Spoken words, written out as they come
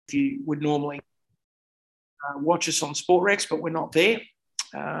you would normally watch us on Sportrex, but we're not there.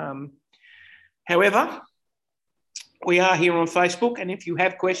 However, we are here on Facebook, and if you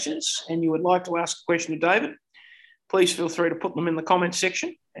have questions and you would like to ask a question to David, please feel free to put them in the comments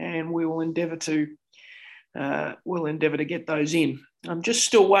section, and we will endeavour to get those in. I'm just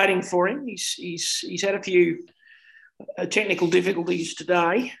still waiting for him. He's had a few technical difficulties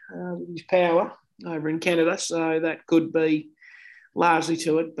today with his power over in Canada, so that could be largely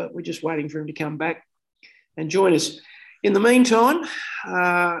to it, but we're just waiting for him to come back and join us. In the meantime,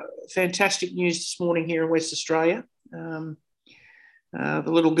 fantastic news this morning here in West Australia. The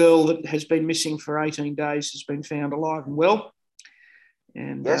little girl that has been missing for 18 days has been found alive and well.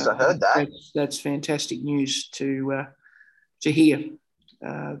 And yes, I heard that. That's fantastic news to hear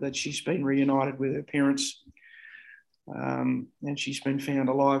that she's been reunited with her parents, and she's been found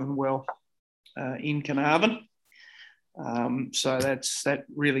alive and well in Carnarvon. So that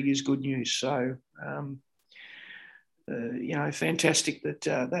really is good news. So fantastic that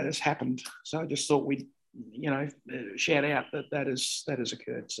that has happened. So I just thought we'd shout out that has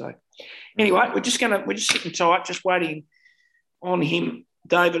occurred. So anyway, we're just sitting tight, just waiting on him,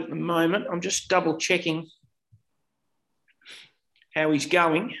 David, at the moment. I'm just double checking how he's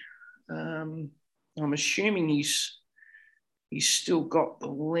going. I'm assuming he's still got the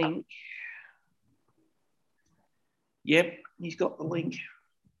link. Yep, he's got the link.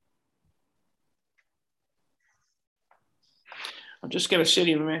 I'm just going to send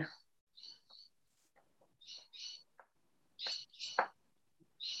him a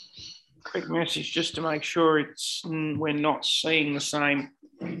quick message just to make sure we're not seeing the same.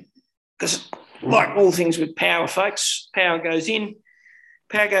 Because like all things with power, folks, power goes in,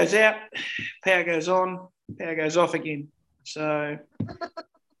 power goes out, power goes on, power goes off again. So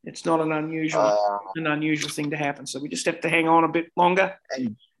it's not an unusual thing to happen. So we just have to hang on a bit longer.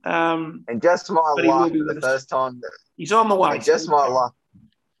 And just my luck, the first time he's on the way. Just my luck.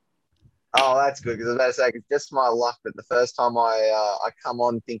 Oh, that's good, because I was about to say, it's just my luck that the first time I come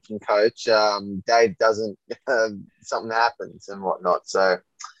on thinking coach, Dave doesn't, something happens and whatnot. So,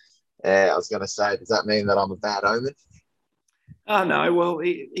 yeah, I was going to say, does that mean that I'm a bad omen? Oh, no. Well,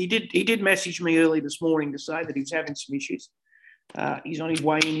 he did message me early this morning to say that he was having some issues. He's on his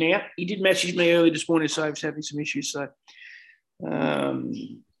way in now. He did message me early this morning to say he was having some issues. So,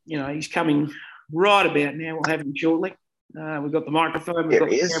 he's coming right about now. We'll have him shortly. We've got the microphone. We've got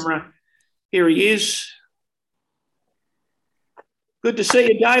the camera. Here he is. Good to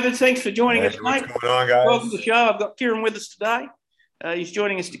see you, David. Thanks for joining us, mate. What's going on, guys? Welcome to the show. I've got Kieran with us today. He's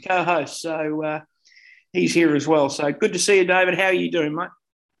joining us to co-host, so he's here as well. So good to see you, David. How are you doing, mate?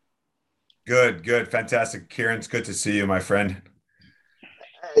 Good. Fantastic. Kieran, it's good to see you, my friend.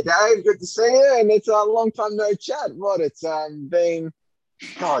 Hey, Dave. Good to see you. And it's a long time no chat. It's been,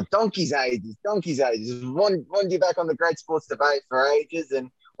 donkey's ages. Wanted you back on the Great Sports Debate for ages,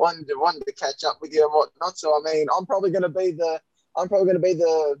 and wanted to catch up with you and whatnot. So I mean, I'm probably going to be the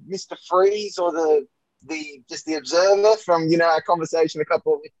Mr. Freeze or the observer from our conversation a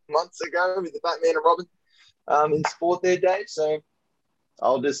couple of months ago with the Batman and Robin in sport there, Dave. So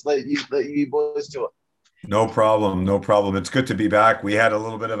I'll just let you boys do it. No problem. It's good to be back. We had a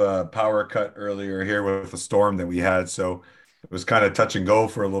little bit of a power cut earlier here with the storm that we had, so it was kind of touch and go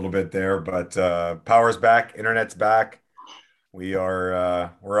for a little bit there. But power's back, internet's back. We're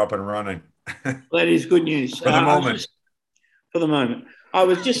up and running. That is good news for the moment. For the moment, I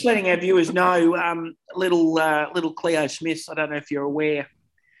was just letting our viewers know. Little Cleo Smith, I don't know if you're aware,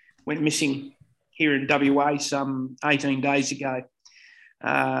 went missing here in WA some 18 days ago.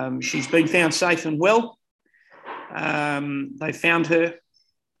 She's been found safe and well. They found her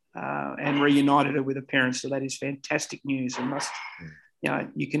and reunited her with her parents. So that is fantastic news, and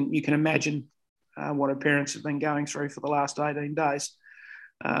you can imagine what her parents have been going through for the last 18 days.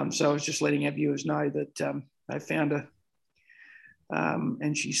 So I was just letting our viewers know that they found her,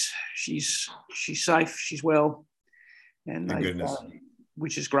 and she's safe, she's well, and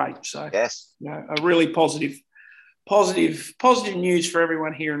which is great. So yes, a really positive news for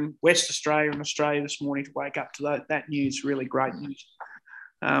everyone here in West Australia and Australia this morning to wake up to that news. Really great news.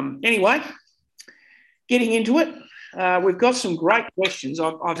 Anyway, getting into it. We've got some great questions.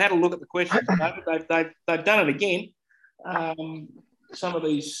 I've had a look at the questions. They've done it again. Some of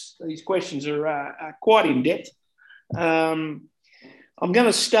these questions are quite in depth. I'm going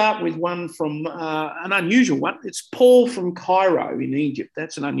to start with one from an unusual one. It's Paul from Cairo in Egypt.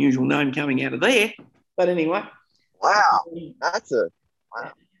 That's an unusual name coming out of there. But anyway. Wow.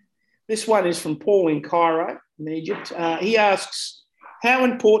 This one is from Paul in Cairo in Egypt. He asks, how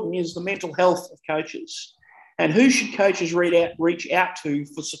important is the mental health of coaches And who should coaches reach out to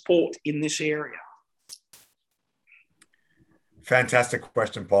for support in this area? Fantastic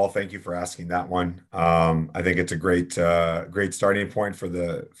question, Paul. Thank you for asking that one. I think it's a great starting point for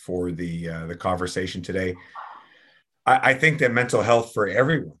the conversation today. I think that mental health for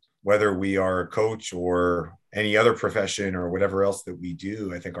everyone, whether we are a coach or any other profession or whatever else that we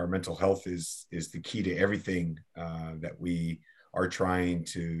do, I think our mental health is the key to everything that we are trying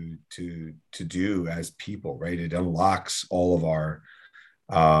to do as people, right? It unlocks all of our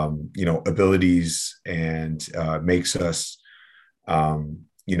abilities and makes us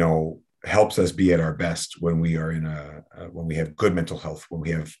helps us be at our best when we are when we have good mental health, when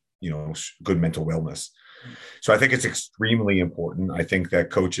we have good mental wellness. So I think it's extremely important. I think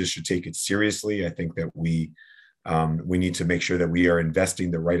that coaches should take it seriously. I think that we need to make sure that we are investing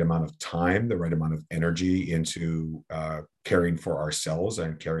the right amount of time, the right amount of energy into caring for ourselves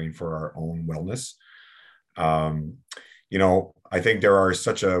and caring for our own wellness. I think there's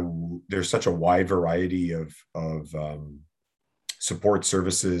such a wide variety of support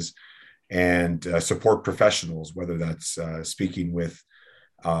services and support professionals, whether that's speaking with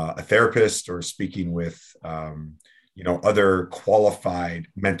a therapist or speaking with other qualified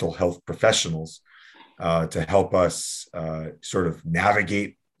mental health professionals to help us sort of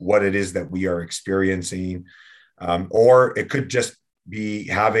navigate what it is that we are experiencing, or it could just be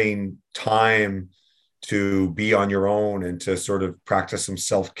having time to be on your own and to sort of practice some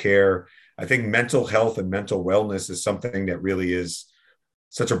self-care. I think mental health and mental wellness is something that really is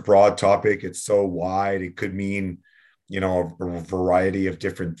such a broad topic. It's so wide. It could mean a variety of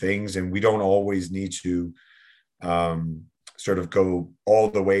different things, and we don't always need to sort of go all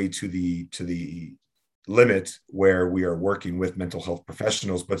the way to the limit where we are working with mental health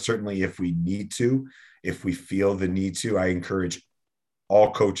professionals. But certainly if we need to, if we feel the need to, I encourage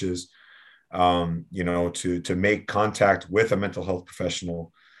all coaches to make contact with a mental health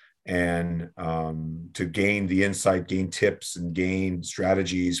professional and to gain the insight, gain tips, and gain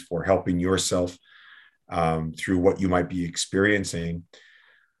strategies for helping yourself through what you might be experiencing.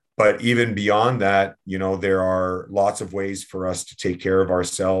 But even beyond that, there are lots of ways for us to take care of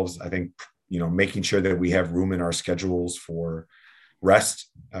ourselves. I think, making sure that we have room in our schedules for rest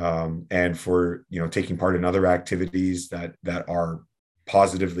and for, taking part in other activities that are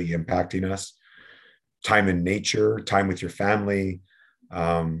positively impacting us. Time in nature, time with your family,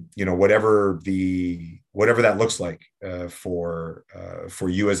 whatever that looks like for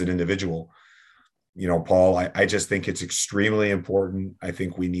you as an individual. Paul, I just think it's extremely important. I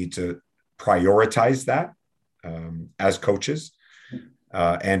think we need to prioritize that as coaches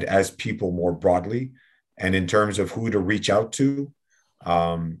and as people more broadly. And in terms of who to reach out to,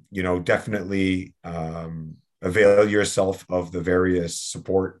 definitely avail yourself of the various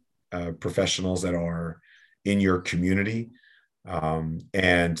support professionals that are in your community. You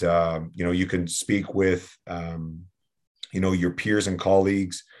can speak with, your peers and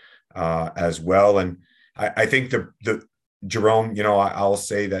colleagues as well. And I think Jerome, I'll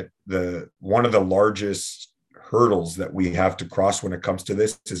say that one of the largest hurdles that we have to cross when it comes to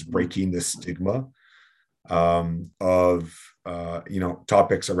this is breaking the stigma of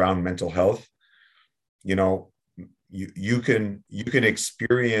topics around mental health. You can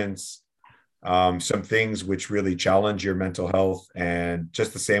experience some things which really challenge your mental health, and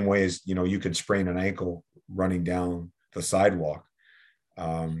just the same way as you can sprain an ankle running down the sidewalk.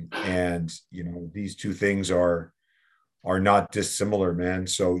 These two things are not dissimilar, man.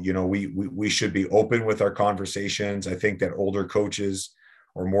 So we should be open with our conversations. I think that older coaches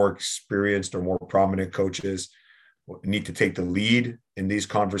or more experienced or more prominent coaches need to take the lead in these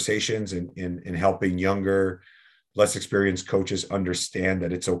conversations and in helping younger, less experienced coaches understand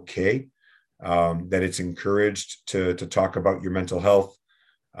that it's okay, that it's encouraged to talk about your mental health.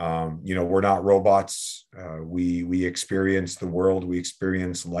 We're not robots. We experience the world, we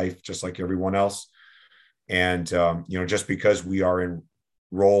experience life just like everyone else. And, just because we are in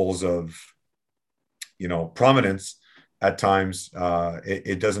roles of, prominence at times,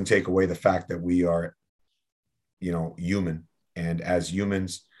 it doesn't take away the fact that we are, human. And as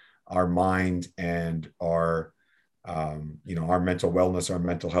humans, our mind and our mental wellness, our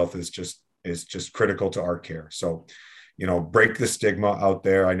mental health is just critical to our care. So, break the stigma out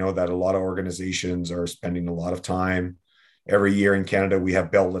there. I know that a lot of organizations are spending a lot of time. Every year in Canada, we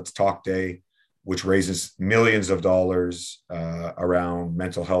have Bell Let's Talk Day, which raises millions of dollars around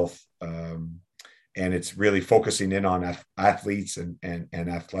mental health. And it's really focusing in on athletes and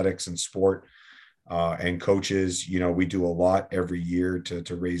athletics and sport and coaches. We do a lot every year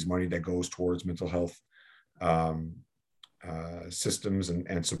to raise money that goes towards mental health systems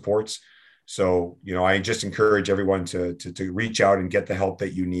and supports. So, I just encourage everyone to reach out and get the help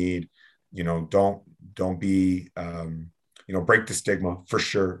that you need. Don't be, break the stigma for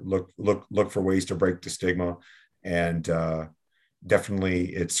sure. Look for ways to break the stigma, and definitely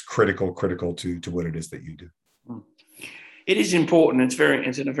it's critical to what it is that you do. It is important. It's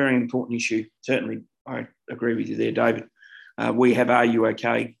a very important issue. Certainly, I agree with you there, David. We have Are You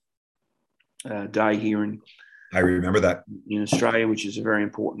OK Day here I remember that in Australia, which is a very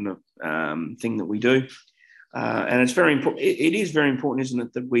important thing that we do. And it's very important. It is very important, isn't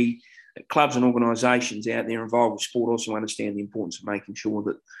it, that clubs and organisations out there involved with sport also understand the importance of making sure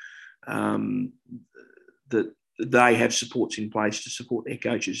that that they have supports in place to support their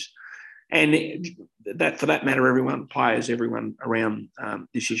coaches. And that, for that matter, everyone around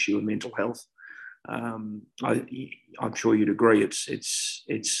this issue of mental health. I'm sure you'd agree. It's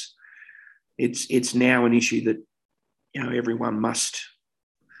now an issue that everyone must.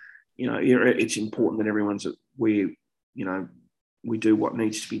 It's important that we do what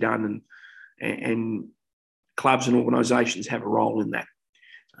needs to be done, and clubs and organisations have a role in that,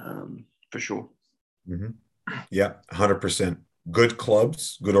 for sure. Mm-hmm. Yeah, 100%. Good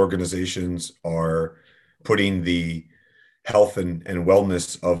clubs, good organizations are putting the health and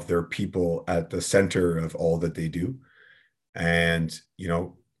wellness of their people at the center of all that they do. And,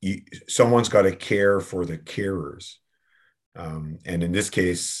 someone's got to care for the carers. And in this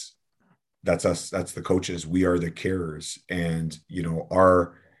case, that's us, that's the coaches. We are the carers. And,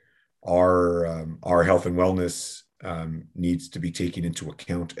 our health and wellness needs to be taken into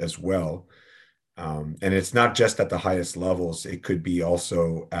account as well. And it's not just at the highest levels. It could be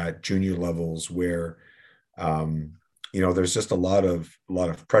also at junior levels where, there's just a lot of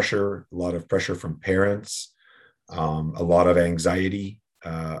pressure from parents, a lot of anxiety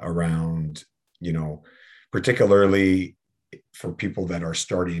around, particularly for people that are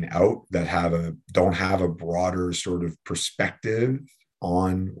starting out that don't have a broader sort of perspective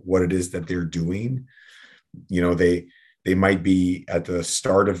on what it is that they're doing. They might be at the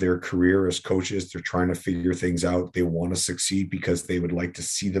start of their career as coaches. They're trying to figure things out. They want to succeed because they would like to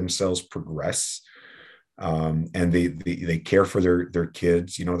see themselves progress. And they care for their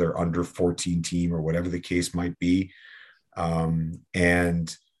kids, their under 14 team or whatever the case might be. And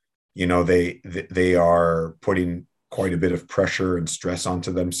they are putting quite a bit of pressure and stress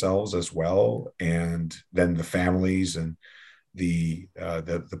onto themselves as well. And then the families and the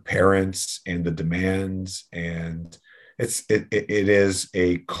parents and the demands, and it is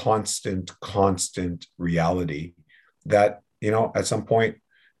a constant reality that, at some point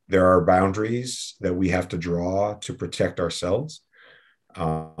there are boundaries that we have to draw to protect ourselves.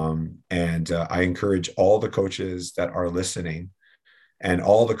 And I encourage all the coaches that are listening, and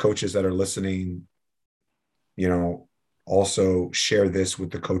all the coaches that are listening, also share this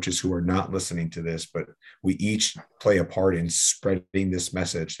with the coaches who are not listening to this, but we each play a part in spreading this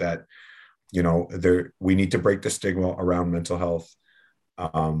message that, we need to break the stigma around mental health.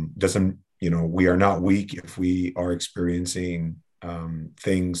 We are not weak if we are experiencing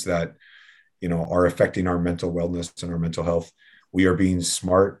things that, are affecting our mental wellness and our mental health. We are being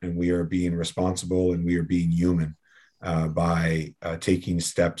smart, and we are being responsible, and we are being human by taking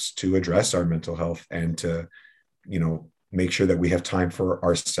steps to address our mental health and to, make sure that we have time for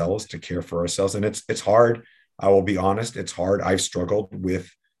ourselves, to care for ourselves. And it's hard. I will be honest. It's hard. I've struggled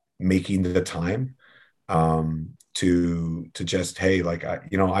with making the time to just, hey, like,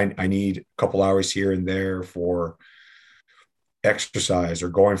 I need a couple hours here and there for exercise or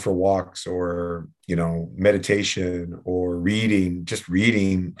going for walks or, meditation or reading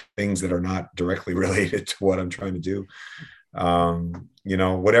things that are not directly related to what I'm trying to do.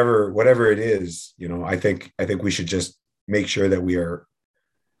 Whatever it is, I think we should just make sure that we are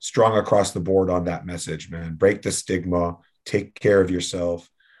strong across the board on that message, man. Break the stigma, take care of yourself,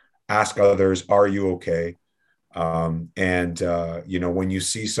 ask others, are you okay? And when you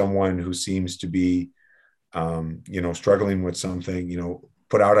see someone who seems to be, struggling with something,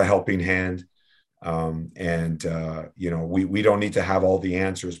 put out a helping hand. We don't need to have all the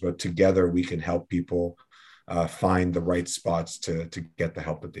answers, but together we can help people find the right spots to get the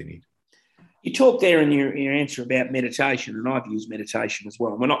help that they need. You talk there in your answer about meditation, and I've used meditation as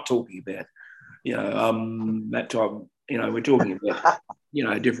well. And we're not talking about, that type. We're talking about,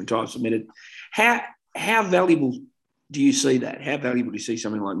 different types of meditation. How valuable do you see that? How valuable do you see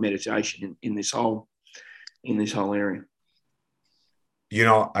something like meditation in this whole area?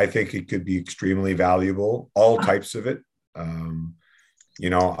 I think it could be extremely valuable. All types of it.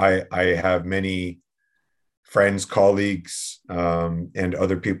 I have many friends, colleagues, and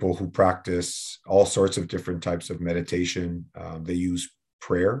other people who practice all sorts of different types of meditation. They use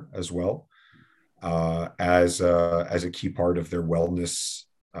prayer as well. as a key part of their wellness,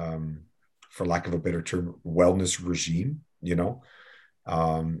 for lack of a better term, wellness regime,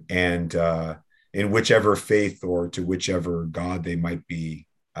 and in whichever faith or to whichever God they might be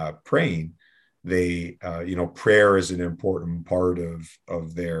praying, they, prayer is an important part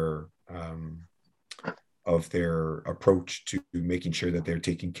of their approach to making sure that they're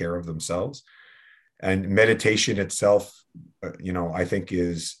taking care of themselves. And meditation itself, I think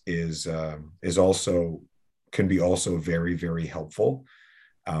is also can be also very, very helpful.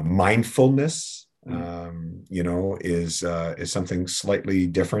 Mindfulness, is something slightly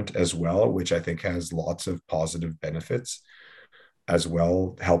different as well, which I think has lots of positive benefits as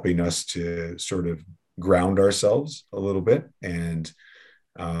well, helping us to sort of ground ourselves a little bit and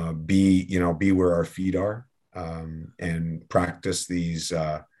be where our feet are, and practice these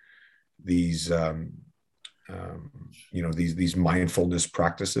mindfulness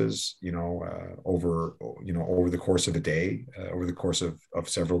practices, over the course of a day, over the course of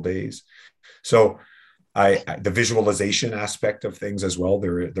several days. So the visualization aspect of things as well,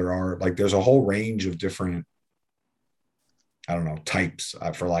 there's a whole range of different, I don't know, types,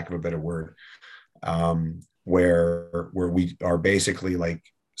 for lack of a better word, where we are basically like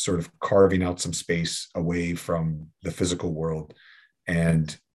sort of carving out some space away from the physical world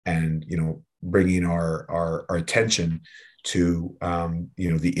and bringing our attention to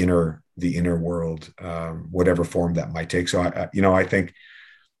the inner world, whatever form that might take. So I think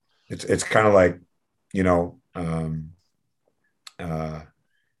it's kind of like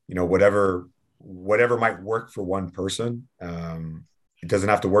whatever might work for one person, it doesn't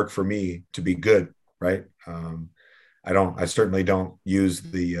have to work for me to be good, right? I certainly don't use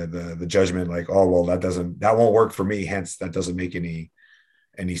the judgment like, oh well, that won't work for me, hence that doesn't make any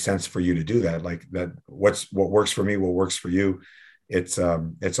sense for you to do that. Like that, what works for me, what works for you, it's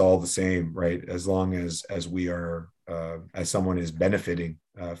all the same, right? As long as we are, as someone is benefiting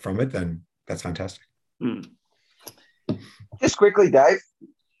from it, then that's fantastic. Just quickly, Dave,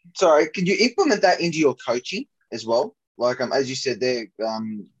 sorry, could you implement that into your coaching as well? Like, as you said there,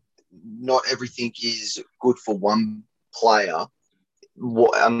 not everything is good for one player.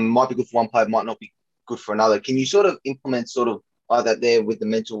 What might be good for one player might not be good for another. Can you sort of implement that there with the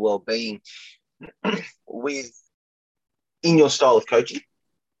mental well-being in your style of coaching?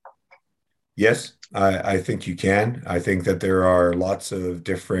 Yes, I think you can. I think that there are lots of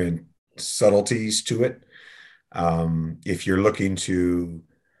different subtleties to it. If you're looking to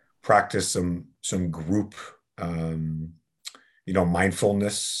practice some group,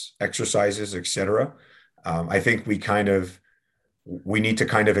 mindfulness exercises, etc., I think we need to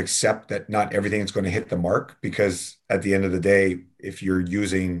kind of accept that not everything is going to hit the mark, because at the end of the day, if you're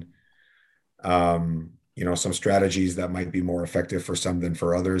using, some strategies that might be more effective for some than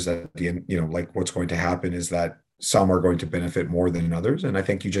for others, at the end, like what's going to happen is that some are going to benefit more than others. And I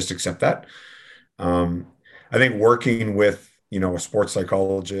think you just accept that. I think working with, a sports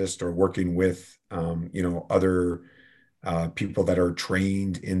psychologist or working with, other people that are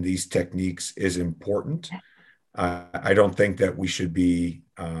trained in these techniques is important. I don't think that we should be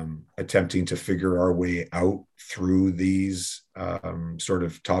attempting to figure our way out through these sort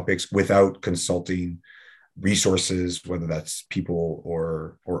of topics without consulting resources, whether that's people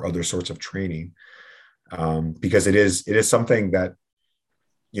or other sorts of training, because it is something that,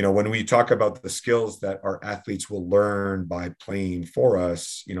 when we talk about the skills that our athletes will learn by playing for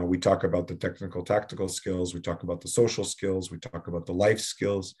us, we talk about the technical, tactical skills, we talk about the social skills, we talk about the life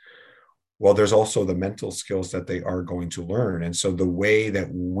skills. Well, there's also the mental skills that they are going to learn. And so the way that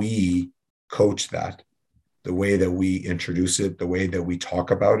we coach that, the way that we introduce it, the way that we talk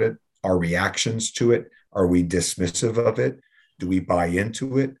about it, our reactions to it, are we dismissive of it? Do we buy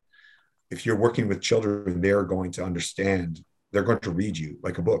into it? If you're working with children, they're going to understand, they're going to read you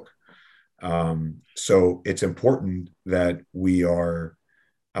like a book. So it's important that we are,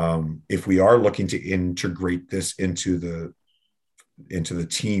 if we are looking to integrate this into the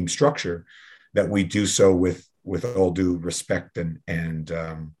team structure, that we do so with all due respect and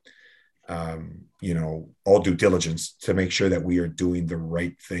all due diligence to make sure that we are doing the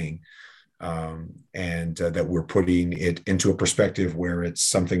right thing, and that we're putting it into a perspective where it's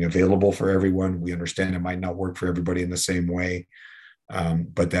something available for everyone. We understand it might not work for everybody in the same way,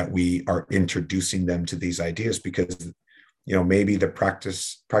 but that we are introducing them to these ideas because maybe the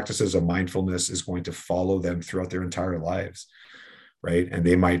practices of mindfulness is going to follow them throughout their entire lives. Right. And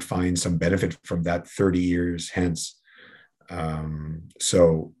they might find some benefit from that 30 years hence.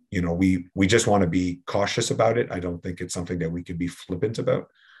 So, we just want to be cautious about it. I don't think it's something that we can be flippant about,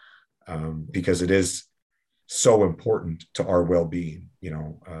 because it is so important to our well-being.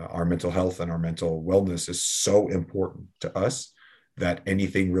 Our mental health and our mental wellness is so important to us that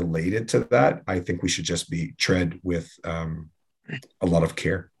anything related to that, I think we should just be tread with a lot of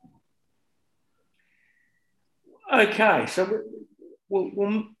care. Okay, so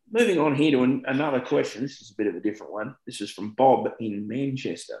we're moving on here to another question. This is a bit of a different one. This is from Bob in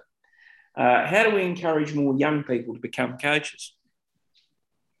Manchester. How do we encourage more young people to become coaches?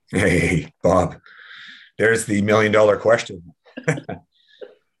 Hey, Bob, there's the $1 million question.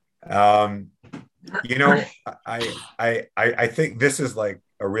 I think this is like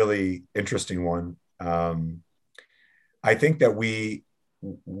a really interesting one. I think that we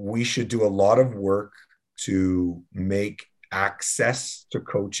should do a lot of work to make access to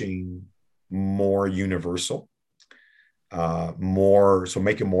coaching more universal,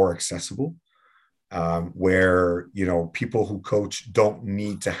 make it more accessible, where people who coach don't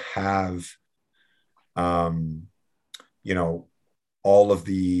need to have all of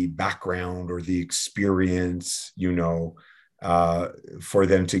the background or the experience, for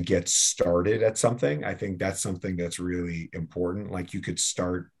them to get started at something. I think that's something that's really important. Like, you could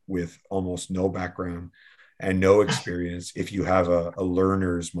start with almost no background and no experience if you have a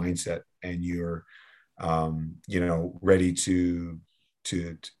learner's mindset and you're, ready to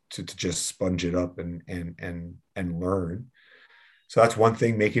just sponge it up and learn. So that's one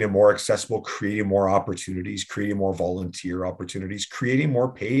thing, making it more accessible, creating more opportunities, creating more volunteer opportunities, creating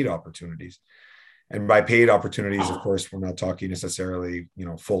more paid opportunities. And by paid opportunities, of course, we're not talking necessarily,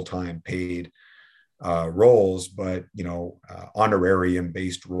 full-time paid roles, but,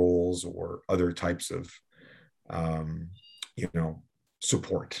 honorarium-based roles or other types of,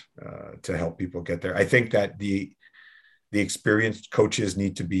 support to help people get there. I think that the experienced coaches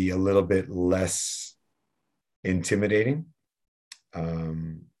need to be a little bit less intimidating.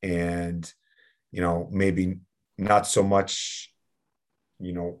 And maybe not so much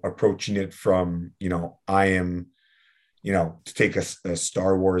approaching it from I am to take a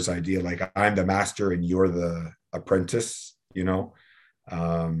Star Wars idea, like I'm the master and you're the apprentice,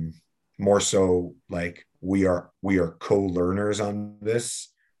 more so like we are co-learners on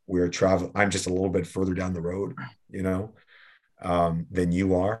this. We are traveling. I'm just a little bit further down the road than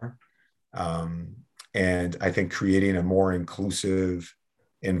you are. And I think creating a more inclusive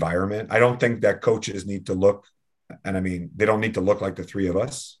environment. I don't think that coaches need to look, and I mean, they don't need to look like the three of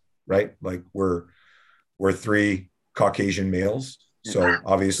us, right? Like we're three Caucasian males. So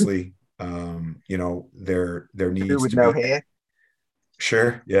obviously, there needs to no be hair.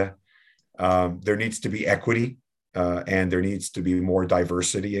 Sure. Yeah. There needs to be equity, and there needs to be more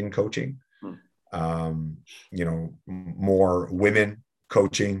diversity in coaching. More women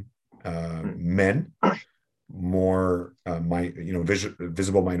coaching, men, more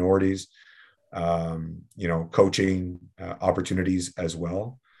visible minorities, coaching opportunities as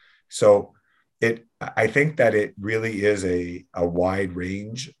well. So I think that it really is a wide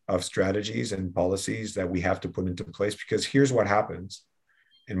range of strategies and policies that we have to put into place, because here's what happens,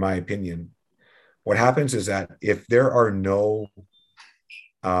 in my opinion. What happens is that if there are no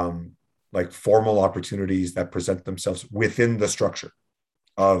formal opportunities that present themselves within the structure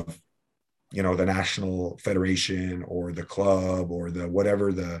of the national federation or the club or the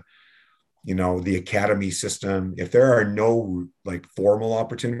whatever, the academy system, if there are no formal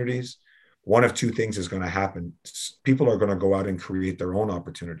opportunities, one of two things is going to happen. People are going to go out and create their own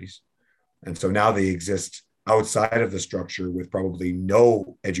opportunities. And so now they exist outside of the structure with probably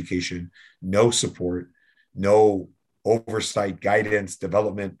no education, no support, no oversight, guidance,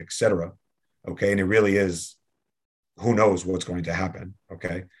 development, etc. Okay. And it really is, who knows what's going to happen.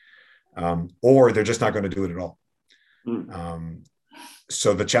 Okay. Or they're just not going to do it at all.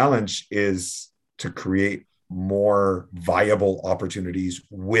 So the challenge is to create more viable opportunities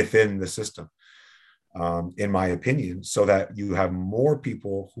within the system, in my opinion, so that you have more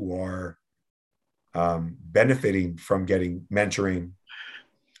people who are benefiting from getting mentoring,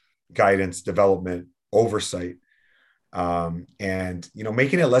 guidance, development, oversight, and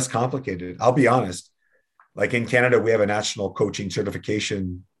making it less complicated. I'll be honest, like in Canada, we have a national coaching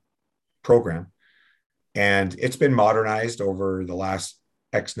certification program, and it's been modernized over the last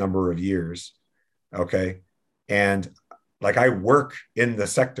X number of years. Okay. And I work in the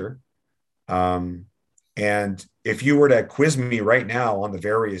sector. And if you were to quiz me right now on the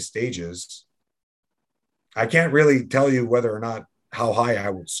various stages, I can't really tell you whether or not how high I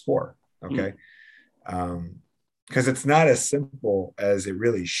would score. Okay. Because it's not as simple as it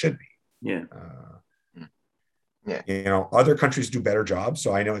really should be. Yeah. Yeah. Other countries do better jobs.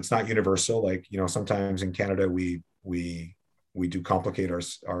 So I know it's not universal. Sometimes in Canada, we do complicate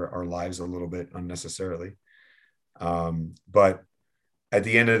our lives a little bit unnecessarily. But at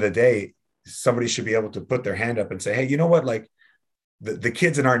the end of the day, somebody should be able to put their hand up and say, hey, you know what? Like the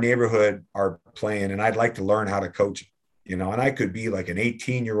kids in our neighborhood are playing and I'd like to learn how to coach, and I could be like an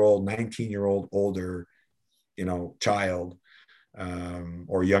 18-year-old, 19-year-old older, child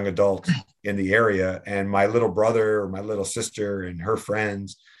or young adult in the area. And my little brother or my little sister and her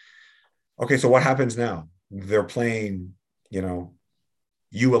friends. Okay. So what happens now? They're playing,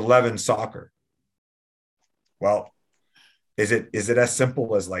 U11 soccer. Well, is it as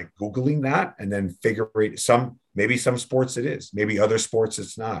simple as like Googling that and then figuring maybe some sports it is, maybe other sports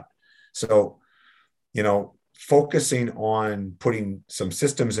it's not. So, focusing on putting some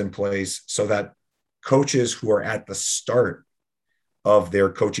systems in place so that coaches who are at the start of their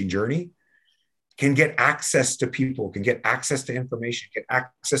coaching journey can get access to people, can get access to information, get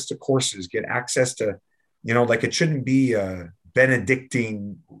access to courses, get access to, like it shouldn't be a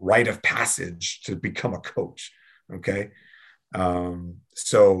Benedictine rite of passage to become a coach. Okay.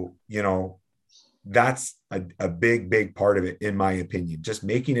 So, that's a big part of it, in my opinion, just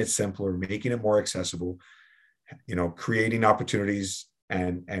making it simpler, making it more accessible, creating opportunities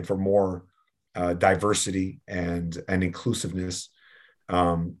and for more diversity and inclusiveness,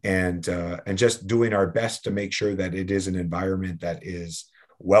 and just doing our best to make sure that it is an environment that is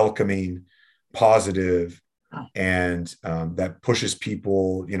welcoming, positive, and that pushes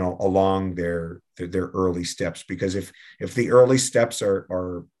people, along their early steps. Because if the early steps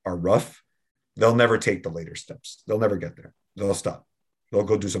are rough, they'll never take the later steps. They'll never get there. They'll stop. They'll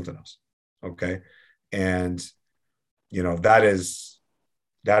go do something else. Okay, and that is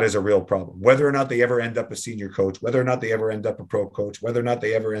a real problem. Whether or not they ever end up a senior coach, whether or not they ever end up a pro coach, whether or not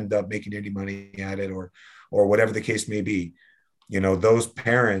they ever end up making any money at it, or whatever the case may be, those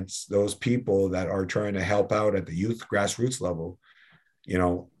parents, those people that are trying to help out at the youth grassroots level,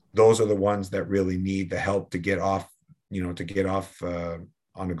 those are the ones that really need the help to get off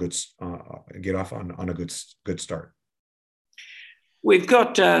on a good start. We've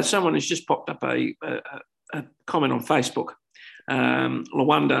got someone who's just popped up a comment on Facebook.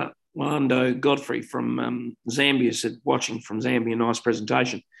 Lawando Godfrey from Zambia said, watching from Zambia, nice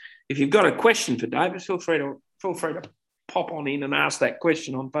presentation. If you've got a question for David, feel free to pop on in and ask that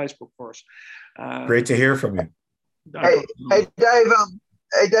question on Facebook for us. Great to hear from you. Hey, Dave.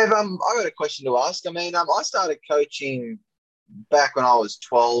 I got a question to ask. I mean, I started coaching back when I was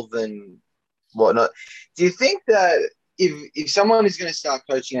 12 and whatnot. Do you think that if someone is going to start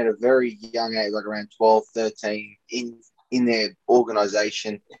coaching at a very young age, like around 12, 13, in their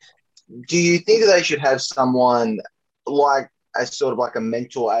organization, do you think that they should have someone like as sort of like a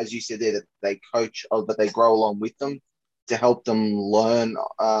mentor, as you said there, that they coach, but they grow along with them to help them learn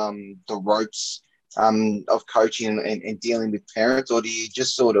the ropes of coaching and dealing with parents? Or do you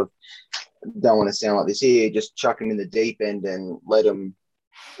just sort of, don't want to sound like this here, just chuck them in the deep end and let them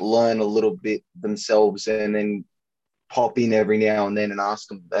learn a little bit themselves and then pop in every now and then and ask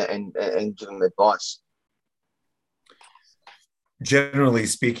them and give them advice? Generally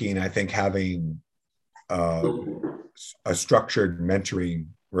speaking, I think having a structured mentoring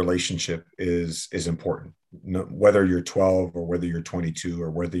relationship is important. Whether you're 12 or whether you're 22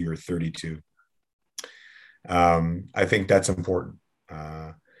 or whether you're 32, I think that's important.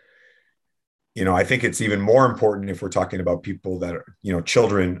 I think it's even more important if we're talking about people that are,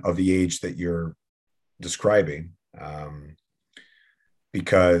 children of the age that you're describing,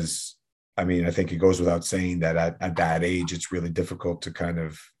 because I mean, I think it goes without saying that at that age, it's really difficult to kind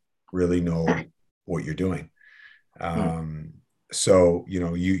of really know what you're doing. So,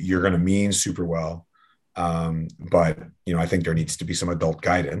 you're going to mean super well. But, I think there needs to be some adult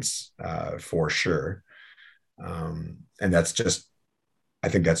guidance for sure. And I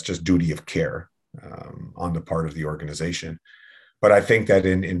think that's just duty of care on the part of the organization. But I think that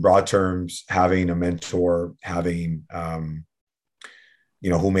in broad terms, having a mentor, having,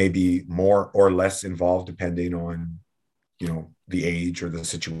 who may be more or less involved depending on, the age or the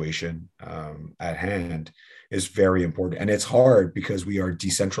situation at hand is very important. And it's hard because we are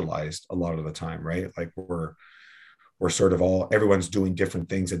decentralized a lot of the time, right? Like we're sort of everyone's doing different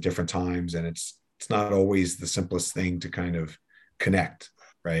things at different times. And it's not always the simplest thing to kind of connect,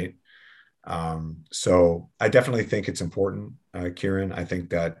 right? So I definitely think it's important, Kieran. I think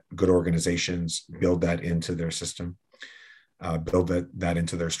that good organizations build that into their system, build that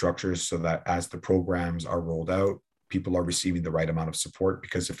into their structures so that as the programs are rolled out, people are receiving the right amount of support,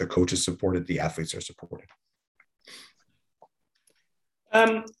 because if the coach is supported, the athletes are supported.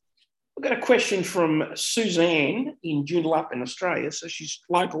 We've got a question from Suzanne in Joondalup in Australia. So she's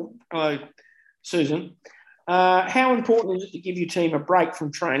local. Hello, Susan. How important is it to give your team a break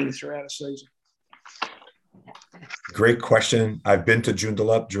from training throughout a season? Great question. I've been to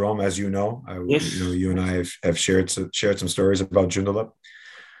Joondalup, Jerome, as you know. Yes. You and I have shared some stories about Joondalup.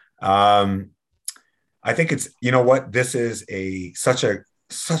 Um, I think it's, you know what, this is such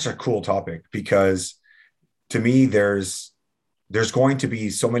a cool topic, because to me, there's going to be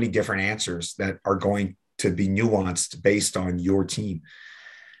so many different answers that are going to be nuanced based on your team.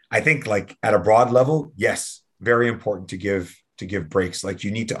 I think, like, at a broad level, yes, very important to give breaks. Like,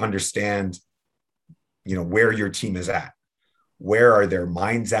 you need to understand, where your team is at. Where are their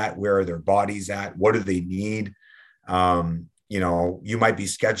minds at? Where are their bodies at? What do they need? You might be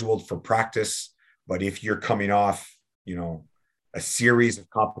scheduled for practice, but if you're coming off, a series of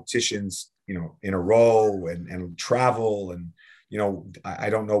competitions, in a row, and travel, and, I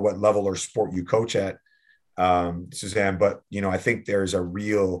don't know what level or sport you coach at, Suzanne, but, I think there's a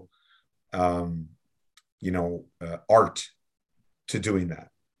real, art to doing that.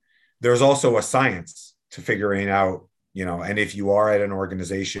 There's also a science to figuring out, and if you are at an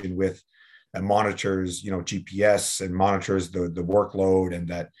organization with that monitors, GPS, and monitors the workload, and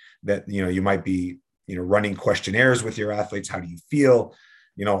that you might be, running questionnaires with your athletes. How do you feel?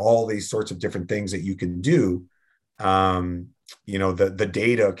 All these sorts of different things that you can do. The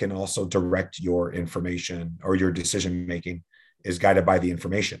data can also direct your information, or your decision making is guided by the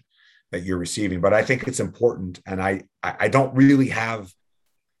information that you're receiving. But I think it's important, and I don't really have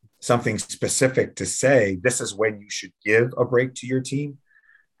something specific to say this is when you should give a break to your team.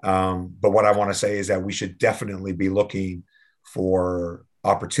 But what I want to say is that we should definitely be looking for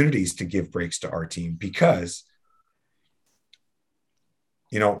opportunities to give breaks to our team, because,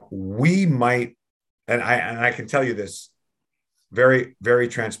 we might, and I can tell you this very, very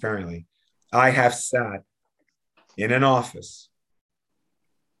transparently. I have sat in an office,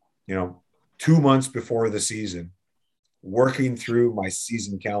 2 months before the season, working through my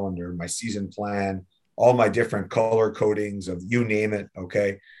season calendar, my season plan, all my different color codings of you name it.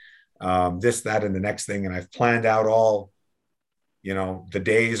 Okay. This, that, and the next thing. And I've planned out all, the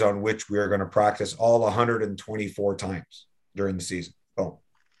days on which we are going to practice all 124 times during the season. Boom.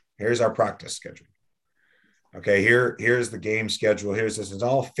 Here's our practice schedule. Okay. Here's the game schedule. Here's this. It's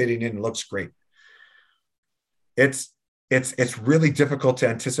all fitting in. It looks great. It's really difficult to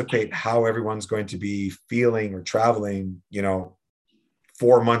anticipate how everyone's going to be feeling or traveling,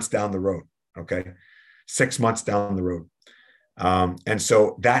 4 months down the road. Okay. 6 months down the road. And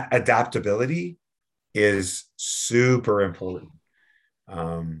so that adaptability is super important.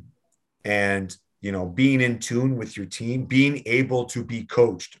 And, being in tune with your team, being able to be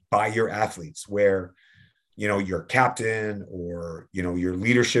coached by your athletes, where, your captain, or, your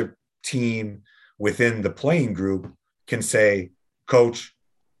leadership team within the playing group can say, Coach,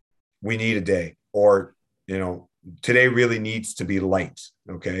 we need a day, or, today really needs to be light.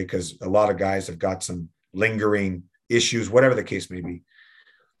 Okay. Because a lot of guys have got some lingering issues, whatever the case may be.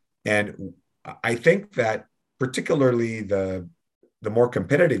 And I think that particularly the more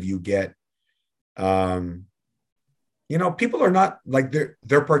competitive you get, people are not like,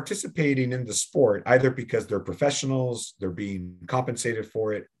 they're participating in the sport either because they're professionals, they're being compensated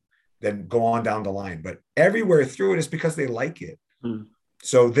for it, then go on down the line. But everywhere through it is because they like it.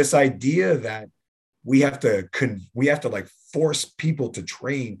 So this idea that we have to like force people to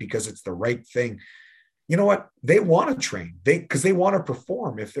train because it's the right thing. You know what? They want to train because they want to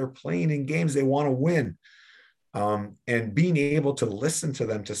perform. If they're playing in games, they want to win. And being able to listen to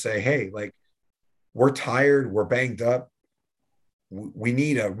them to say, hey, like, we're tired, we're banged up, we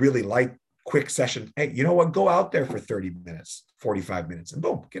need a really light, quick session. Hey, you know what? Go out there for 30 minutes, 45 minutes, and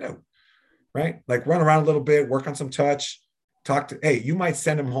boom, get out, right? Like, run around a little bit, work on some touch, hey, you might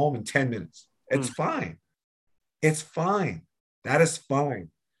send them home in 10 minutes. It's fine. It's fine. That is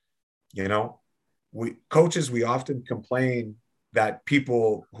fine. We coaches, we often complain that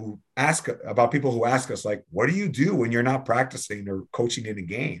people who ask us, like, what do you do when you're not practicing or coaching in a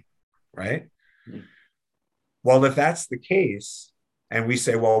game? Right. Well, if that's the case, and we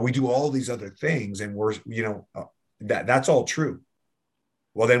say, well, we do all these other things, and we're, that's all true.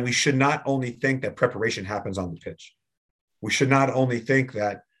 Well, then we should not only think that preparation happens on the pitch. We should not only think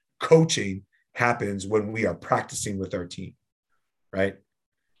that coaching happens when we are practicing with our team, right?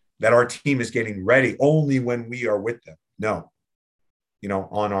 That our team is getting ready only when we are with them. No,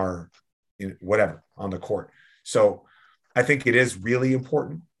 on our, whatever, on the court. So I think it is really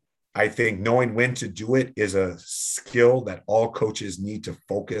important. I think knowing when to do it is a skill that all coaches need to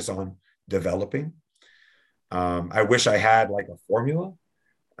focus on developing. I wish I had like a formula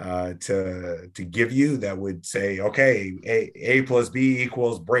to give you that would say, okay, A plus B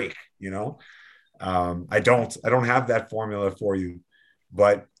equals break. I don't have that formula for you,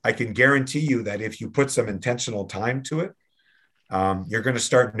 But I can guarantee you that if you put some intentional time to it, you're going to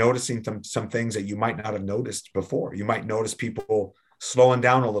start noticing some things that you might not have noticed before. You might notice people slowing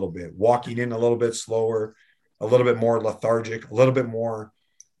down a little bit, walking in a little bit slower, a little bit more lethargic, a little bit more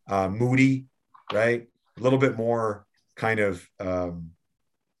moody, right? A little bit more kind of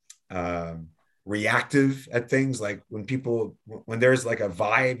reactive at things. Like when there's like a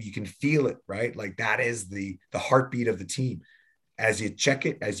vibe, you can feel it, right? Like that is the heartbeat of the team. As you check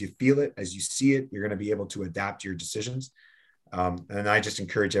it, as you feel it, as you see it, you're going to be able to adapt your decisions. And I just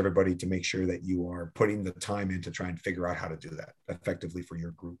encourage everybody to make sure that you are putting the time in to try and figure out how to do that effectively for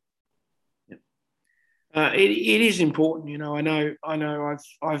your group. It is important, you know. I know.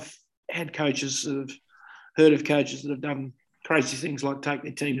 I've had coaches that have heard of coaches that have done crazy things like take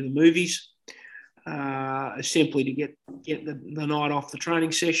their team to the movies, simply to get the night off the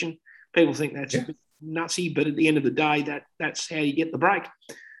training session. People think that's a bit nutsy, but at the end of the day, that's how you get the break,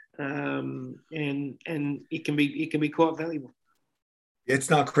 and it can be quite valuable. It's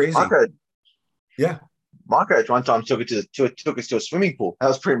not crazy. My coach one time took us to a swimming pool. That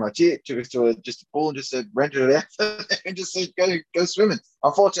was pretty much it. Took us to just a pool and just said rented it out and just said go swimming.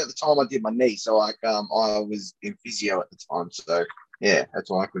 Unfortunately, at the time I did my knee, so I was in physio at the time. So yeah, that's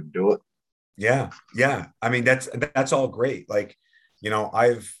why I couldn't do it. Yeah. I mean, that's all great. Like, you know,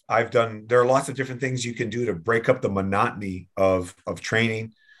 I've done. There are lots of different things you can do to break up the monotony of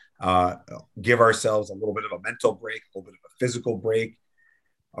training. Give ourselves a little bit of a mental break, a little bit of a physical break.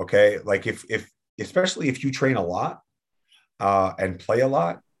 Okay, like if especially if you train a lot and play a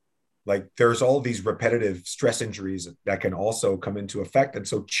lot, like there's all these repetitive stress injuries that can also come into effect. And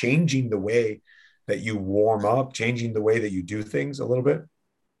so changing the way that you warm up, changing the way that you do things a little bit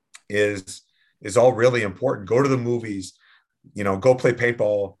is all really important. Go to the movies, you know, go play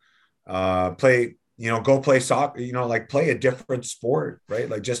paintball, go play soccer, you know, like play a different sport, right?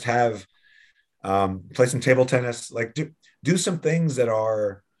 Like just have, play some table tennis, like do some things that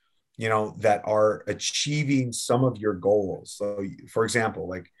are, you know, that are achieving some of your goals. So for example,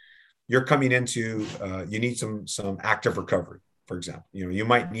 like you're coming into, you need some active recovery, for example. You know, you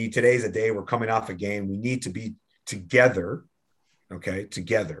might need, today's a day we're coming off a game. We need to be together, okay,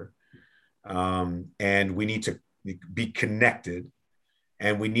 together. And we need to be connected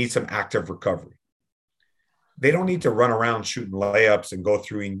and we need some active recovery. They don't need to run around shooting layups and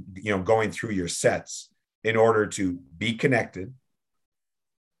going through your sets in order to be connected,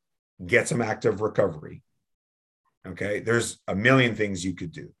 get some active recovery. Okay. There's a million things you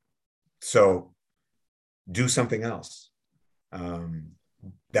could do. So do something else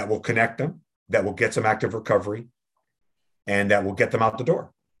that will connect them, that will get some active recovery, and that will get them out the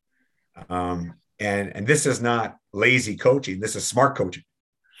door. And this is not lazy coaching. This is smart coaching.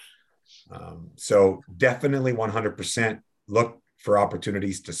 So definitely 100% look for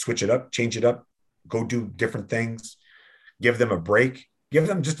opportunities to switch it up, change it up, go do different things, give them a break, give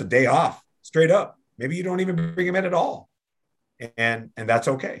them just a day off straight up. Maybe you don't even bring them in at all. And that's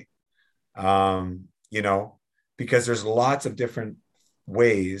okay. You know, because there's lots of different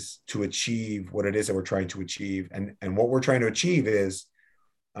ways to achieve what it is that we're trying to achieve. And what we're trying to achieve is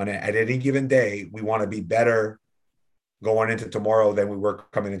at any given day, we want to be better going into tomorrow than we were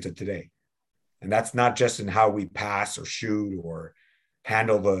coming into today. And that's not just in how we pass or shoot or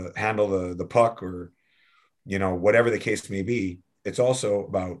handle the puck or, you know, whatever the case may be. It's also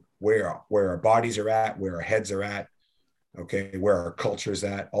about where our bodies are at, where our heads are at, okay, where our culture's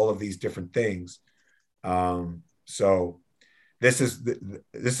at, all of these different things. So this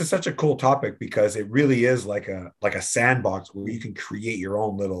is such a cool topic because it really is like a sandbox where you can create your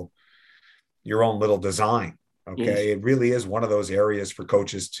own little design. Okay. Yes. It really is one of those areas for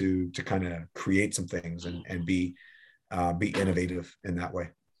coaches to kind of create some things and be innovative in that way.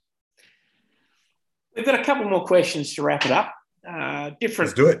 We've got a couple more questions to wrap it up.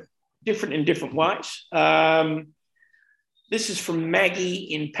 Let's do it. Different in different ways. This is from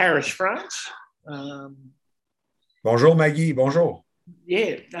Maggie in Paris, France. Bonjour, Maggie. Bonjour.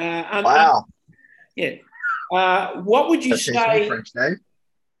 Yeah. Wow. Yeah. What would you say? French name.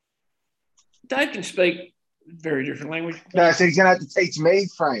 Dave can speak very different language. No, so he's gonna have to teach me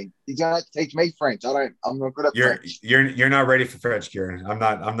French. He's gonna have to teach me French. I'm not good at French. You're not ready for French, Kieran. I'm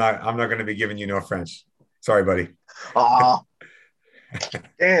not going to be giving you no French. Sorry, buddy. Oh,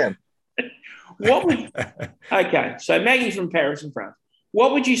 damn. Okay, so Maggie from Paris in France.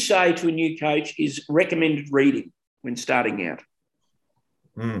 What would you say to a new coach is recommended reading when starting out?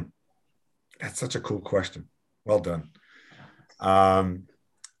 That's such a cool question. Well done.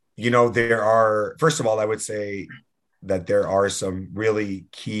 You know, first of all, I would say that there are some really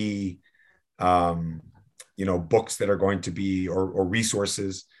key books that are going to be, or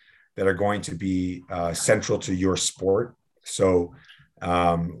resources that are going to be central to your sport. So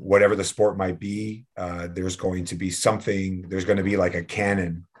whatever the sport might be, there's going to be like a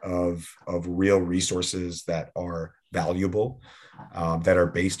canon of real resources that are valuable, that are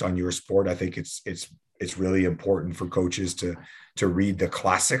based on your sport. I think it's really important for coaches to read the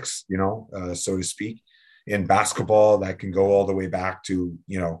classics, so to speak. In basketball, that can go all the way back to,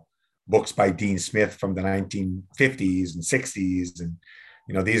 books by Dean Smith from the 1950s and 60s. And,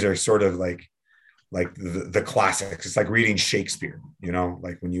 these are sort of like the classics. It's like reading Shakespeare,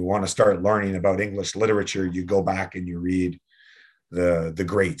 like when you want to start learning about English literature, you go back and you read the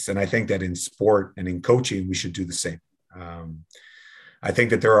greats. And I think that in sport and in coaching, we should do the same. I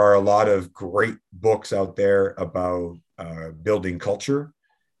think that there are a lot of great books out there about building culture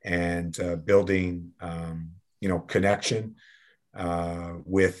and building, connection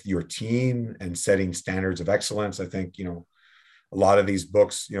with your team and setting standards of excellence. I think, a lot of these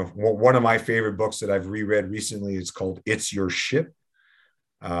books, one of my favorite books that I've reread recently is called It's Your Ship,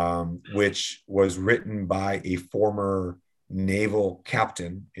 which was written by a former naval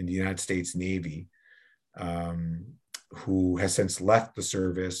captain in the United States Navy, who has since left the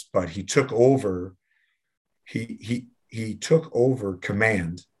service, but he took over, he took over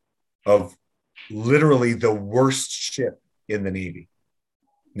command of literally the worst ship in the Navy.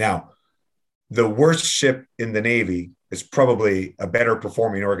 Now, the worst ship in the Navy is probably a better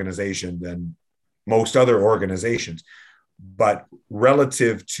performing organization than most other organizations, but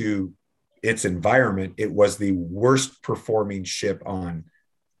relative to its environment, it was the worst performing ship on,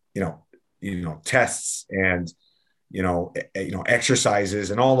 tests and,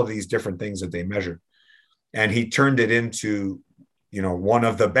 exercises and all of these different things that they measure. And he turned it into, one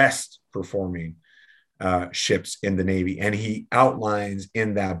of the best performing ships in the Navy. And he outlines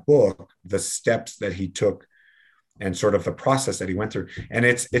in that book the steps that he took and sort of the process that he went through. And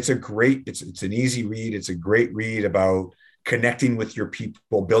it's an easy read. It's a great read about connecting with your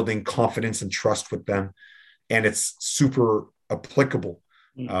people, building confidence and trust with them. And it's super applicable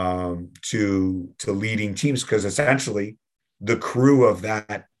to leading teams, because essentially the crew of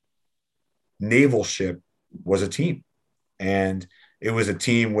that naval ship was a team. And it was a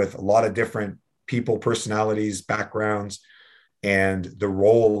team with a lot of different people, personalities, backgrounds. And the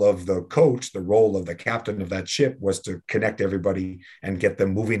role of the coach, the role of the captain of that ship, was to connect everybody and get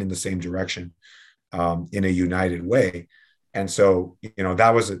them moving in the same direction in a united way. And so,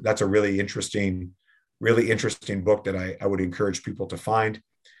 that's a really interesting book that I would encourage people to find.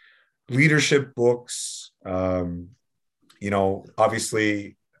 Leadership books,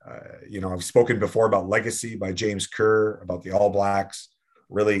 obviously, I've spoken before about Legacy by James Kerr, about the All Blacks.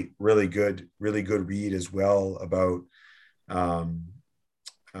 Really, really good read as well about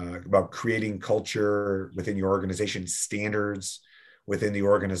creating culture within your organization, standards within the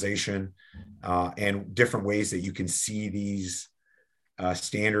organization, and different ways that you can see these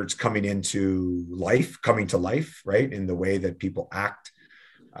standards coming to life, right, in the way that people act,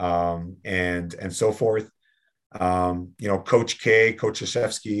 and so forth. Coach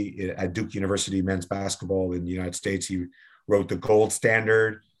Krzyzewski at Duke University men's basketball in the United States, he wrote The Gold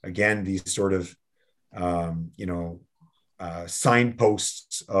Standard. Again, these sort of,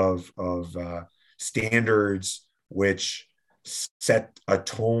 signposts of standards which set a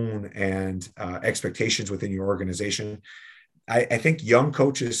tone and expectations within your organization. I think young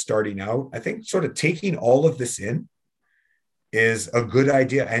coaches starting out, I think sort of taking all of this in is a good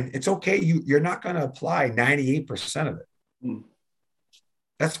idea. And it's okay. You're not going to apply 98% of it.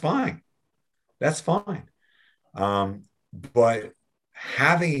 That's fine. But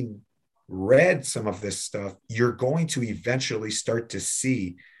having read some of this stuff, you're going to eventually start to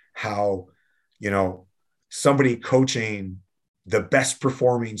see how, somebody coaching the best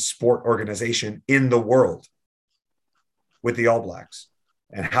performing sport organization in the world with the All Blacks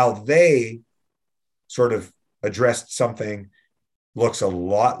and how they sort of addressed something looks a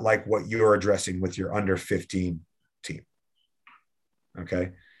lot like what you're addressing with your under 15 team.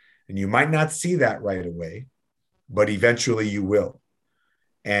 Okay. And you might not see that right away, but eventually you will.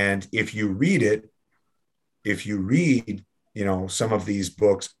 And if you read, some of these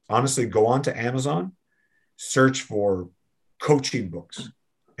books, honestly, go on to Amazon, search for coaching books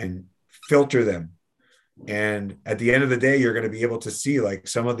and filter them. And at the end of the day, you're going to be able to see like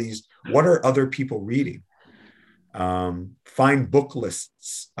some of these, what are other people reading? Find book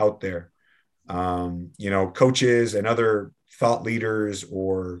lists out there. Coaches and other thought leaders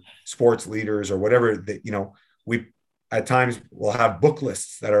or sports leaders or whatever that, we at times will have book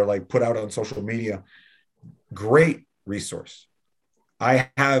lists that are like put out on social media. Great resource. I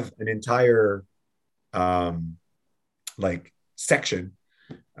have an entire like section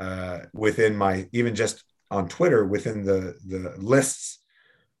within my, even just on Twitter, within the lists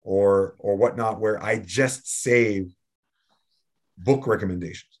or whatnot, where I just save book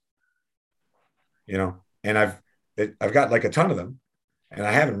recommendations, and I've got like a ton of them, and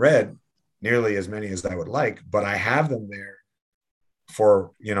I haven't read nearly as many as I would like, but I have them there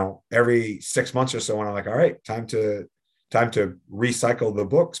for, every 6 months or so. And I'm like, all right, time to recycle the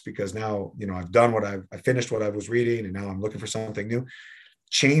books, because now, I've done I finished what I was reading, and now I'm looking for something new.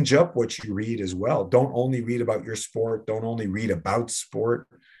 Change up what you read as well. Don't only read about your sport. Don't only read about sport,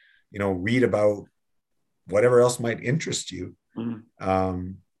 read about whatever else might interest you.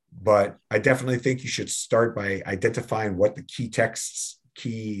 Mm-hmm. But I definitely think you should start by identifying what the key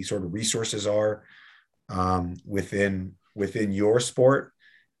sort of resources are within your sport,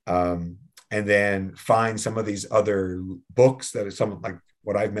 and then find some of these other books that are some like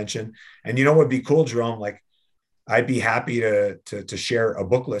what I've mentioned. And what would be cool, Jerome? Like, I'd be happy to share a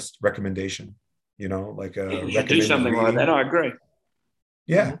book list recommendation. Like a you should do something reading. Like that. I agree.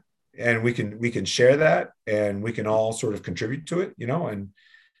 Yeah, and we can share that, and we can all sort of contribute to it.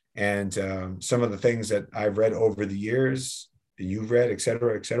 And some of the things that I've read over the years, you've read, et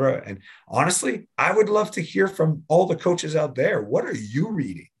cetera, et cetera. And honestly, I would love to hear from all the coaches out there. What are you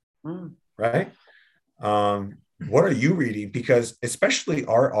reading? Right? What are you reading? Because especially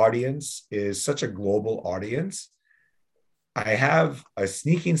our audience is such a global audience. I have a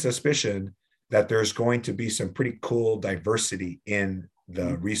sneaking suspicion that there's going to be some pretty cool diversity in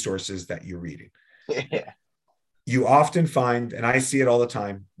the resources that you're reading. Yeah. You often find, and I see it all the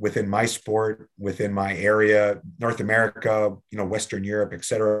time within my sport, within my area, North America, Western Europe, et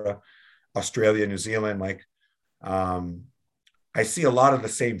cetera, Australia, New Zealand, like, I see a lot of the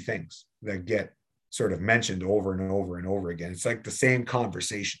same things that get sort of mentioned over and over and over again. It's like the same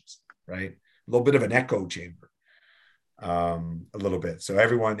conversations, right? A little bit of an echo chamber, a little bit. So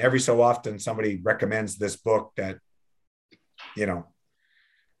every so often somebody recommends this book that,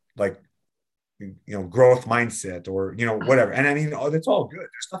 like, growth mindset or, whatever. And I mean, that's all good.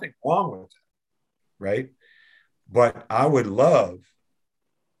 There's nothing wrong with it. Right. But I would love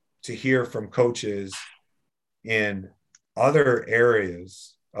to hear from coaches in other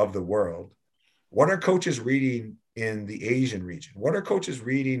areas of the world. What are coaches reading in the Asian region? What are coaches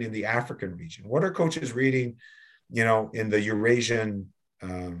reading in the African region? What are coaches reading, in the Eurasian,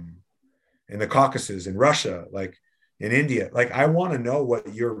 in the Caucasus, in Russia, like in India? Like, I want to know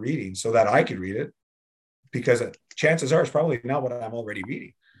what you're reading so that I could read it, because chances are it's probably not what I'm already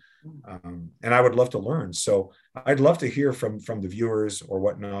reading. And I would love to learn. So I'd love to hear from the viewers or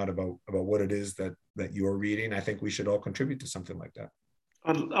whatnot about what it is that you're reading. I think we should all contribute to something like that.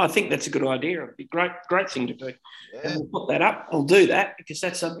 I think that's a good idea. It'd be great thing to do. Yeah. And we'll put that up. I'll do that because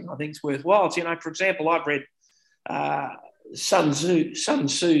that's something I think is worthwhile. So, for example, I've read Sun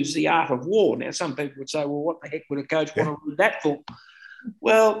Tzu's The Art of War. Now, some people would say, well, what the heck would a coach want to read that for?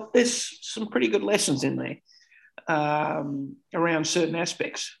 Well, there's some pretty good lessons in there around certain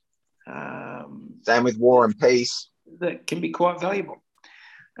aspects. Same with War and Peace. That can be quite valuable.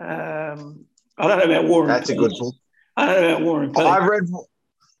 I don't know about War and Peace. That's a good book. I don't know about War and Peace.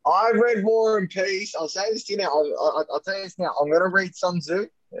 I've read War and Peace. I'll say this to you now. I'll tell you this now. I'm going to read Sun Tzu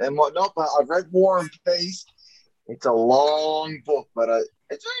and whatnot, but I've read War and Peace. It's a long book, but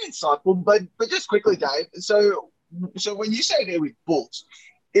it's very insightful. But just quickly, Dave. So when you say there with books,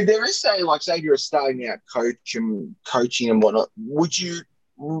 if there is, say you're a starting out coaching and whatnot, would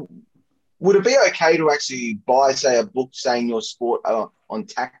it be okay to actually buy, say, a book saying your sport on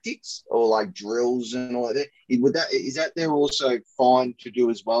tactics or like drills and all that? Is that there also fine to do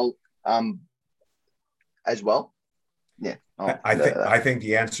as well? Yeah. I think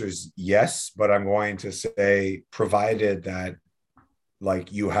the answer is yes, but I'm going to say, provided that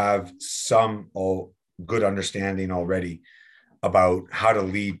like you have some good understanding already about how to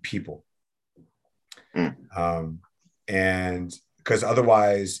lead people. And because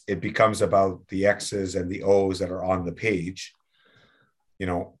otherwise it becomes about the X's and the O's that are on the page,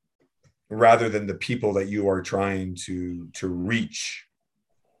 rather than the people that you are trying to reach.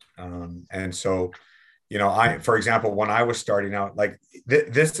 And so, for example, when I was starting out, like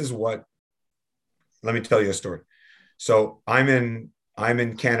this is what, let me tell you a story. So I'm in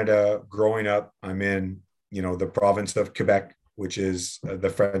Canada growing up. I'm in, the province of Quebec, which is the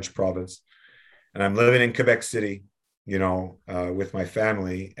French province. And I'm living in Quebec City, with my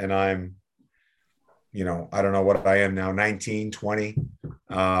family. And I'm, I don't know what I am now, 19, 20,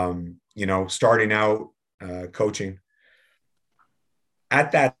 starting out coaching.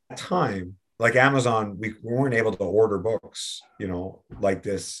 At that time, like Amazon, we weren't able to order books, like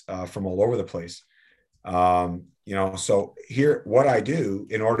this from all over the place. So here, what I do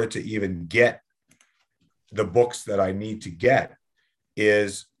in order to even get the books that I need to get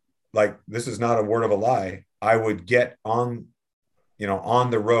is, like, this is not a word of a lie. I would get on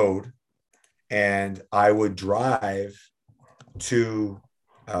the road, and I would drive to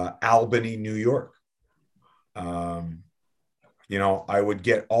Albany, New York. I would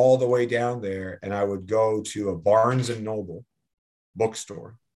get all the way down there, and I would go to a Barnes and Noble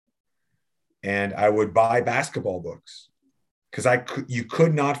bookstore, and I would buy basketball books, because you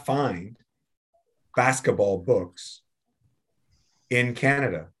could not find basketball books in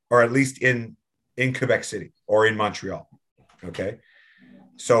Canada, or at least in Quebec City or in Montreal. Okay.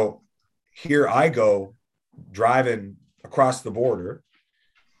 So here I go, driving across the border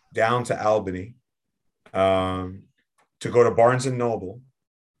down to Albany, to go to Barnes and Noble,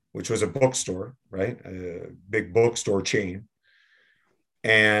 which was a bookstore, right? A big bookstore chain.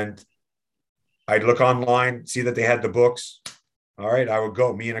 And I'd look online, see that they had the books. All right, I would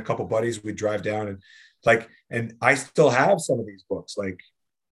go. Me and a couple buddies, we'd drive down, and I still have some of these books,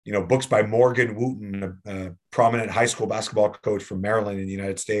 books by Morgan Wooten, a prominent high school basketball coach from Maryland in the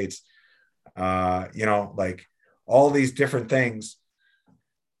United States. All these different things.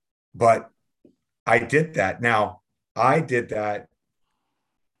 But I did that. Now, I did that,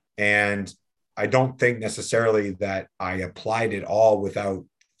 and I don't think necessarily that I applied it all without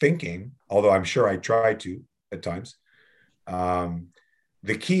thinking, although I'm sure I tried to at times.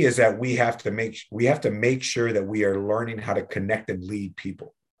 The key is that we have to make sure that we are learning how to connect and lead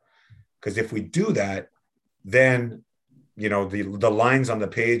people. Because if we do that, then the lines on the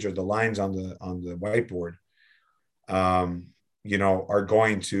page or the lines on the whiteboard,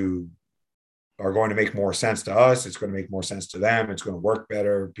 are going to make more sense to us. It's going to make more sense to them. It's going to work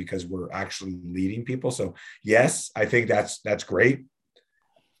better because we're actually leading people. So yes, I think that's great.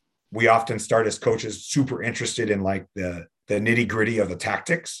 We often start as coaches super interested in the nitty gritty of the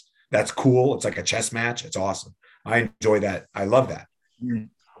tactics. That's cool. It's like a chess match. It's awesome. I enjoy that. I love that.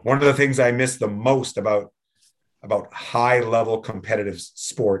 One of the things I miss the most about high level competitive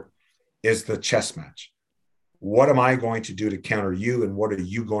sport is the chess match. What am I going to do to counter you? And what are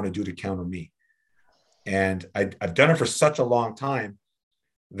you going to do to counter me? And I've done it for such a long time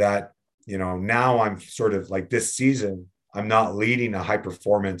that, now I'm sort of like, this season, I'm not leading a high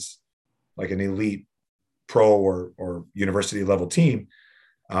performance, like an elite pro or university level team.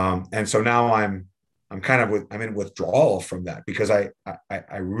 And so now I'm in withdrawal from that, because I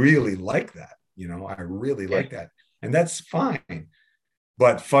really like that, I really like that. And that's fine.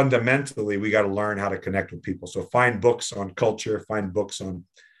 But fundamentally, we got to learn how to connect with people. So find books on culture, find books on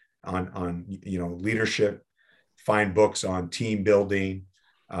leadership, find books on team building,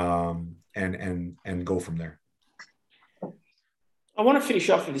 and go from there. I want to finish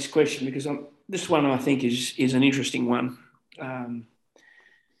off with this question, because this one I think is an interesting one.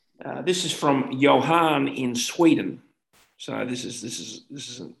 This is from Johan in Sweden. So this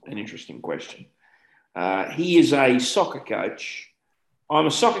is an interesting question. He is a soccer coach. I'm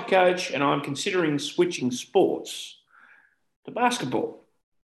a soccer coach, and I'm considering switching sports to basketball.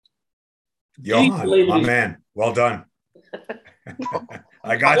 Johan, my man, well done.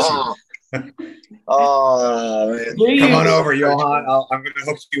 I got you. Oh, man. Come on over, Johan. I'm going to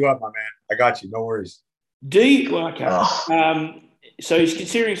hook you up, my man. I got you. No worries. So he's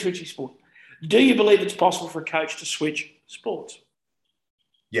considering switching sport. Do you believe it's possible for a coach to switch sports?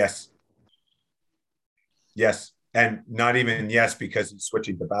 Yes. Yes. And not even yes because he's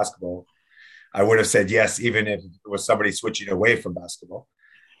switching to basketball. I would have said yes, even if it was somebody switching away from basketball,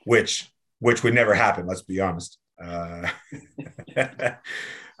 which would never happen. Let's be honest.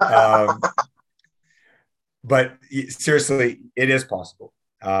 But seriously, it is possible.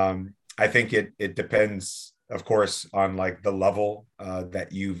 I think it depends, of course, on the level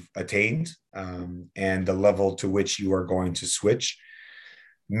that you've attained, and the level to which you are going to switch.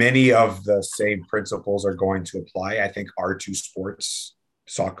 Many of the same principles are going to apply. I think our two sports,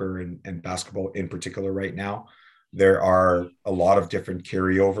 soccer and basketball in particular right now, there are a lot of different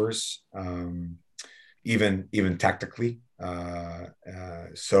carryovers, even tactically.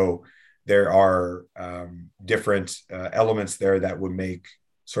 So there are different elements there that would make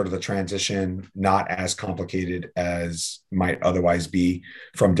sort of the transition not as complicated as might otherwise be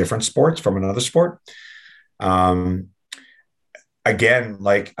from different sports, from another sport. Again,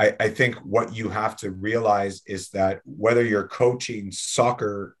 I think what you have to realize is that whether you're coaching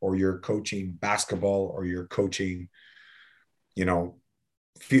soccer or you're coaching basketball or you're coaching,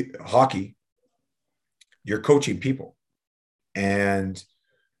 hockey, you're coaching people. And,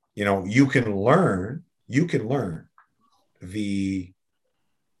 you can learn the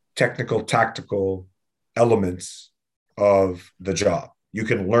technical, tactical elements of the job. You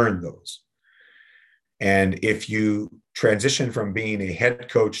can learn those. And if you transition from being a head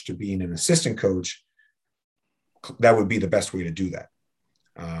coach to being an assistant coach, that would be the best way to do that.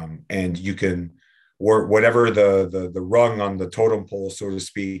 And you can, or whatever the rung on the totem pole, so to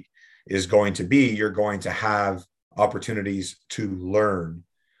speak, is going to be, you're going to have opportunities to learn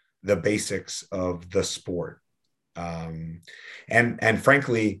the basics of the sport. And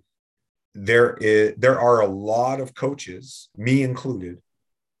frankly, there are a lot of coaches, me included,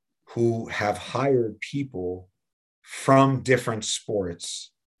 who have hired people from different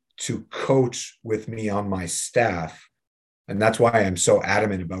sports to coach with me on my staff. And that's why I'm so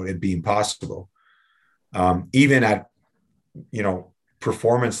adamant about it being possible. Even at,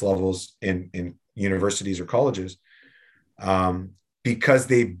 performance levels in universities or colleges, because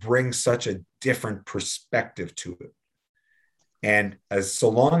they bring such a different perspective to it. And so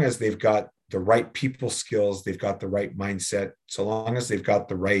long as they've got the right people skills, they've got the right mindset, so long as they've got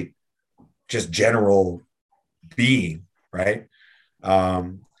the right just general being, right?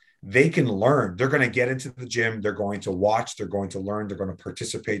 They can learn. They're going to get into the gym. They're going to watch. They're going to learn. They're going to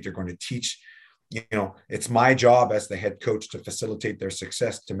participate. They're going to teach. It's my job as the head coach to facilitate their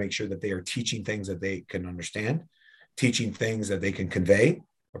success, to make sure that they are teaching things that they can understand, teaching things that they can convey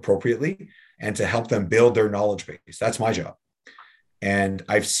appropriately, and to help them build their knowledge base. That's my job. And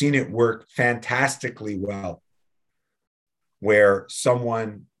I've seen it work fantastically well, where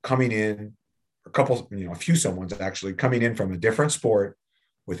someone coming in, a few someones actually coming in from a different sport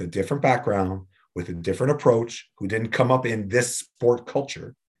with a different background, with a different approach, who didn't come up in this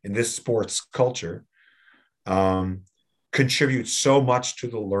sports culture, contribute so much to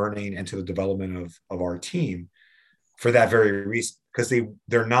the learning and to the development of our team for that very reason, because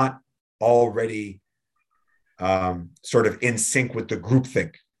they're not already sort of in sync with the group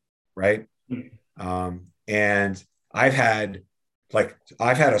think, right? And I've had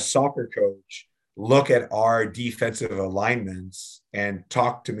a soccer coach look at our defensive alignments and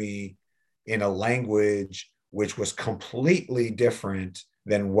talk to me in a language which was completely different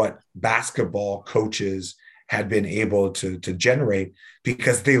than what basketball coaches had been able to generate,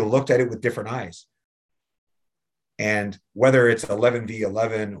 because they looked at it with different eyes. And whether it's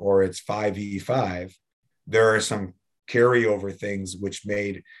 11v11 or it's 5v5, there are some carryover things which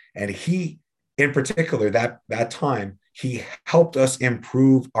made, and he, in particular, that time, he helped us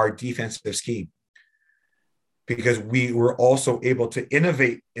improve our defensive scheme, because we were also able to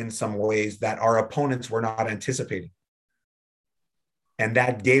innovate in some ways that our opponents were not anticipating. And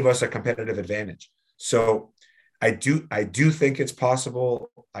that gave us a competitive advantage. So I do think it's possible.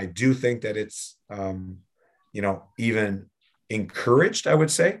 I do think that it's, even encouraged, I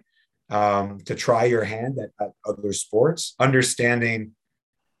would say, to try your hand at other sports, understanding,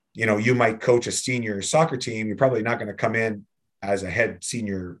 you might coach a senior soccer team. You're probably not going to come in as a head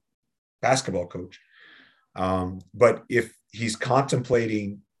senior basketball coach. But if he's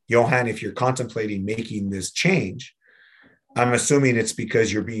contemplating, Johan, if you're contemplating making this change, I'm assuming it's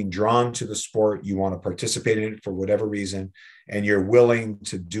because you're being drawn to the sport, you want to participate in it for whatever reason, and you're willing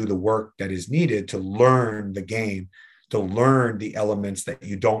to do the work that is needed to learn the game, to learn the elements that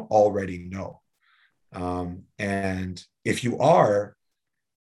you don't already know. And if you are,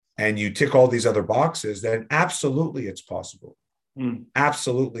 and you tick all these other boxes, then absolutely it's possible.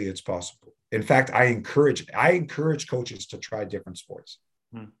 Absolutely it's possible. In fact, I encourage coaches to try different sports.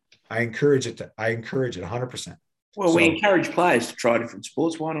 I encourage it 100%. Well, we encourage players to try different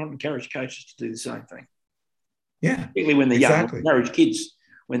sports. Why not encourage coaches to do the same thing? Yeah. Particularly when they're young. We encourage kids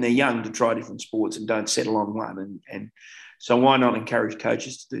when they're young to try different sports and don't settle on one. And so why not encourage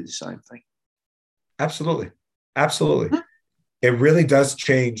coaches to do the same thing? Absolutely. Absolutely. It really does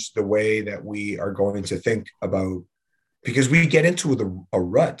change the way that we are going to think about, because we get into a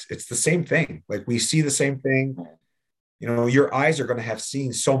rut. It's the same thing. Like, we see the same thing. Your eyes are going to have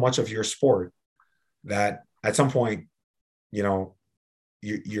seen so much of your sport that at some point, you're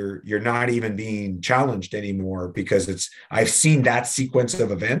not even being challenged anymore, because I've seen that sequence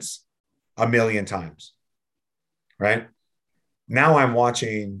of events a million times, right? Now I'm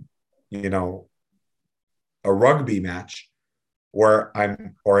watching, a rugby match or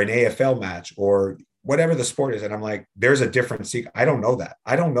an AFL match or whatever the sport is. And I'm like, there's a different sequence. I don't know that.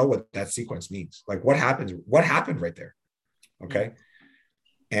 I don't know what that sequence means. Like, what happened right there? Okay.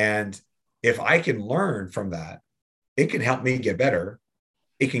 And if I can learn from that, it can help me get better.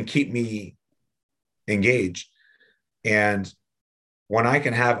 It can keep me engaged. And when I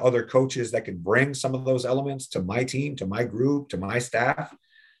can have other coaches that can bring some of those elements to my team, to my group, to my staff,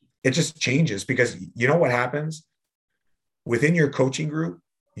 it just changes, because you know what happens within your coaching group?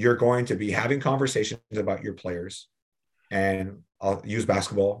 you're going to be having conversations about your players. And I'll use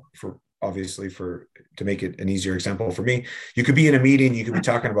basketball to make it an easier example for me. You could be in a meeting, you could be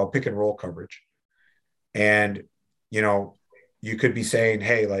talking about pick and roll coverage. And, you could be saying,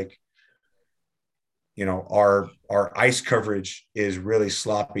 hey, like, our ice coverage is really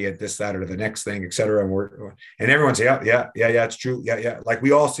sloppy at this, that, or the next thing, et cetera. And everyone's, yeah, it's true. Yeah. Like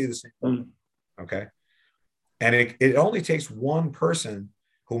we all see the same thing. Okay. And it only takes one person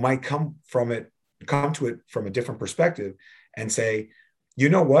who might come to it from a different perspective and say, you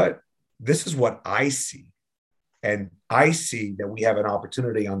know what, this is what I see. And I see that we have an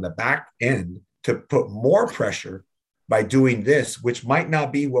opportunity on the back end to put more pressure by doing this, which might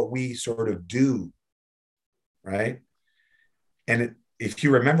not be what we sort of do. Right. And if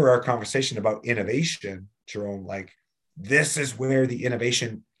you remember our conversation about innovation, Jerome, like this is where the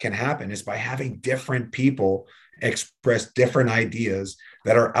innovation can happen, is by having different people express different ideas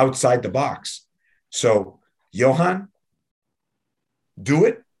that are outside the box. So, Johan, do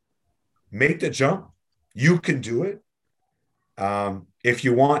it, make the jump. You can do it. If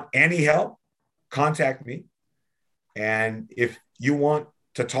you want any help, contact me. And if you want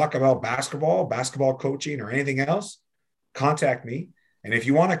to talk about basketball coaching, or anything else, contact me. And if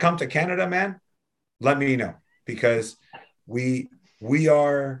you want to come to Canada, man, let me know, because we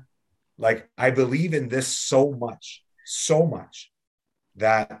are, like, I believe in this so much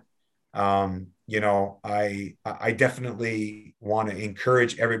that, I definitely want to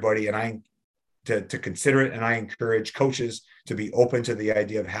encourage everybody and to consider it. And I encourage coaches to be open to the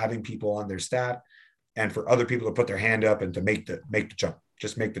idea of having people on their staff, and for other people to put their hand up and to make the jump.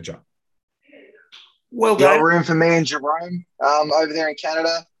 Just make the jump. Well, You got Dave. room for me and Jerome over there in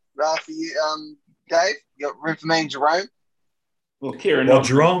Canada, for you, Dave? You got room for me and Jerome? Well, Kieran. Well,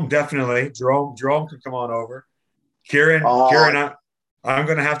 Jerome, definitely. Jerome can come on over. Kieran, I'm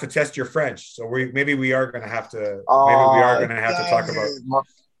going to have to test your French. So maybe we are going to have to talk about.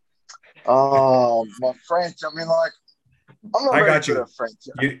 My French. I mean, like, I'm not very good at French.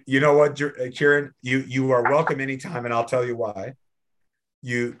 You know what, Kieran? You are welcome anytime, and I'll tell you why.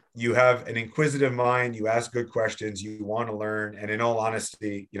 You have an inquisitive mind. You ask good questions. You want to learn. And in all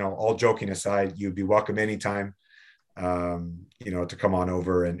honesty, all joking aside, you'd be welcome anytime, to come on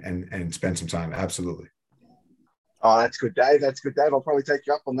over and spend some time. Absolutely. Oh, that's good, Dave. I'll probably take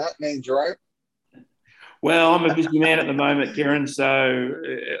you up on that, man, Jerome. Well, I'm a busy man at the moment, Kieran, so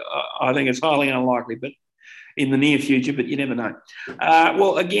I think it's highly unlikely, but in the near future, but you never know.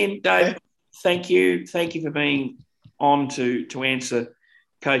 Well, again, Dave, thank you for being on to answer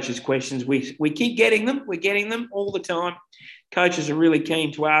coaches' questions. We keep getting them. We're getting them all the time. Coaches are really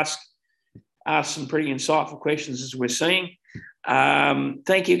keen to ask some pretty insightful questions, as we're seeing.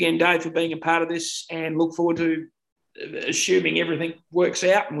 Thank you again, Dave, for being a part of this, and look forward to, assuming everything works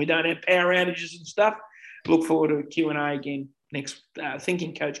out and we don't have power outages and stuff, look forward to a Q&A again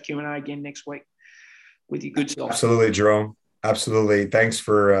Thinking Coach Q&A again next week with your good self. Absolutely, Jerome. Absolutely. Thanks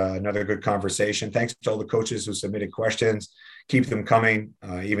for another good conversation. Thanks to all the coaches who submitted questions. Keep them coming,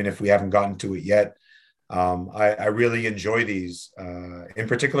 even if we haven't gotten to it yet. I really enjoy these, in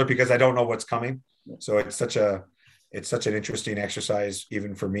particular, because I don't know what's coming. So it's such an interesting exercise,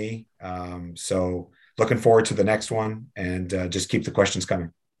 even for me. So looking forward to the next one, and just keep the questions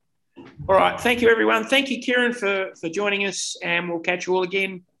coming. All right. Thank you, everyone. Thank you, Kieran, for joining us, and we'll catch you all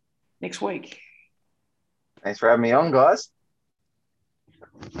again next week. Thanks for having me on, guys.